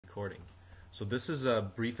recording. So this is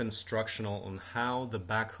a brief instructional on how the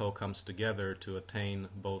backhoe comes together to attain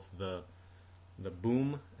both the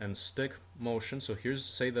boom and stick motion. So here's,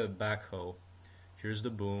 say, the backhoe. Here's the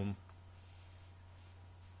boom.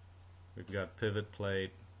 We've got pivot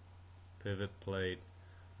plate,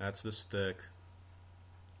 that's the stick.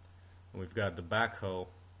 And we've got the backhoe,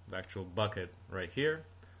 the actual bucket right here.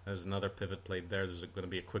 There's another pivot plate there. There's going to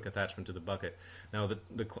be a quick attachment to the bucket. Now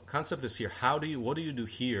the concept is here. What do you do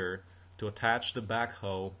here to attach the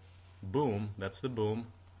backhoe boom? That's the boom.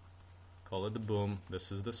 Call it the boom.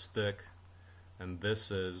 This is the stick, and this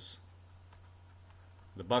is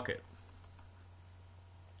the bucket.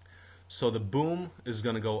 So the boom is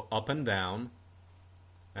going to go up and down,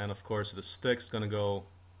 and of course the stick's going to go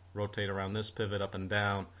rotate around this pivot up and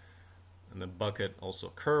down, and the bucket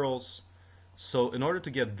also curls. So in order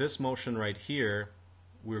to get this motion right here,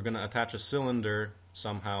 we're going to attach a cylinder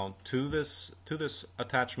somehow to this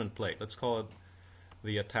attachment plate. Let's call it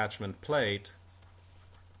the attachment plate.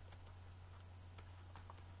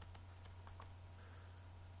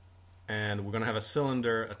 And we're going to have a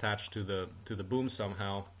cylinder attached to the boom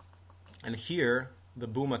somehow. And here the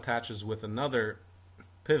boom attaches with another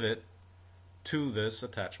pivot to this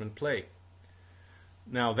attachment plate.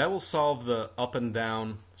 Now that will solve the up and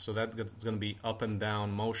down, so that's going to be up and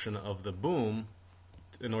down motion of the boom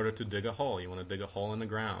in order to dig a hole. You want to dig a hole in the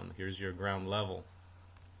ground. Here's your ground level,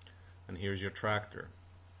 and here's your tractor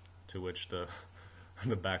to which the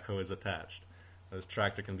backhoe is attached. This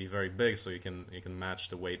tractor can be very big, so you can match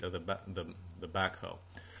the weight of the backhoe.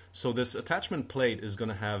 So this attachment plate is going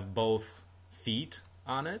to have both feet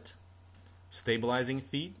on it, stabilizing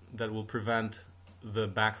feet that will prevent the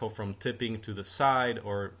backhoe from tipping to the side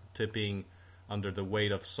or tipping under the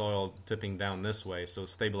weight of soil, tipping down this way. So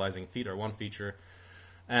stabilizing feet are one feature.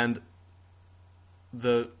 And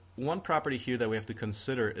the one property here that we have to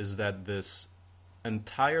consider is that this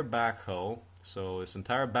entire backhoe,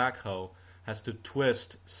 has to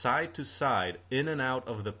twist side to side, in and out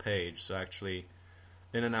of the page. So actually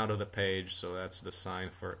in and out of the page, so that's the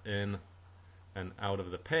sign for in and out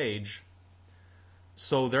of the page.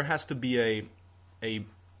 So there has to be a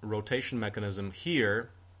rotation mechanism here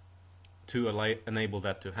to enable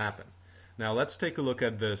that to happen. Now let's take a look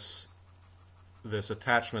at this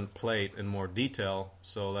attachment plate in more detail.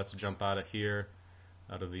 So let's jump out of here,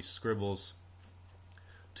 out of these scribbles,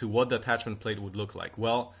 to what the attachment plate would look like.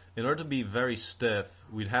 Well, in order to be very stiff,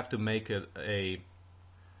 we'd have to make it a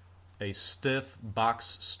stiff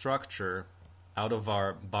box structure out of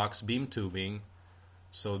our box beam tubing.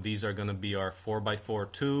 So these are going to be our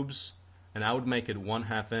 4x4 tubes, and I would make it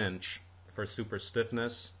 1/2 inch for super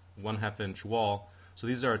stiffness, 1/2 inch wall. So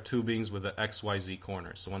these are our tubings with the XYZ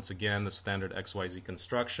corners. So once again, the standard XYZ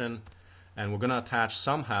construction, and we're going to attach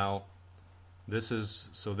somehow. This is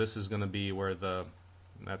going to be where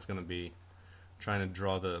that's going to be trying to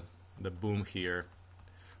draw the boom here,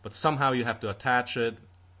 but somehow you have to attach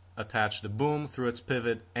the boom through its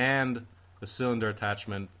pivot and the cylinder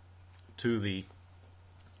attachment to the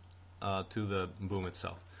boom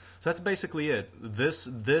itself. So that's basically it. This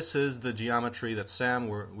is the geometry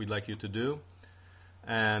that we'd like you to do.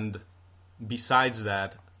 And besides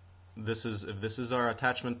that, if this is our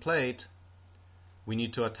attachment plate, we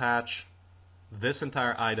need to attach this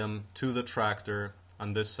entire item to the tractor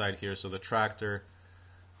on this side here. So the tractor,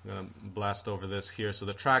 I'm going to blast over this here. So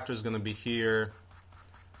the tractor is going to be here,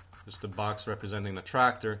 just a box representing the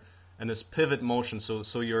tractor, and this pivot motion.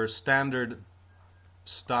 So your standard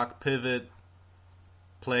stock pivot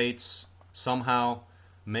plates somehow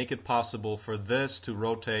make it possible for this to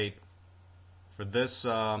rotate, for this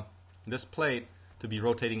plate to be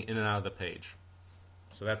rotating in and out of the page.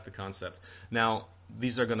 So that's the concept. Now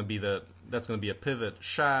these are going to be that's going to be a pivot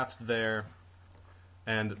shaft there,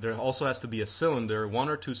 and there also has to be a cylinder, 1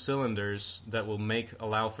 or 2 cylinders that will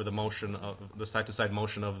allow for the motion of the side-to-side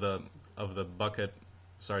motion of the bucket,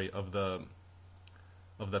 of the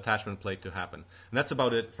attachment plate to happen. And that's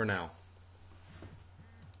about it for now.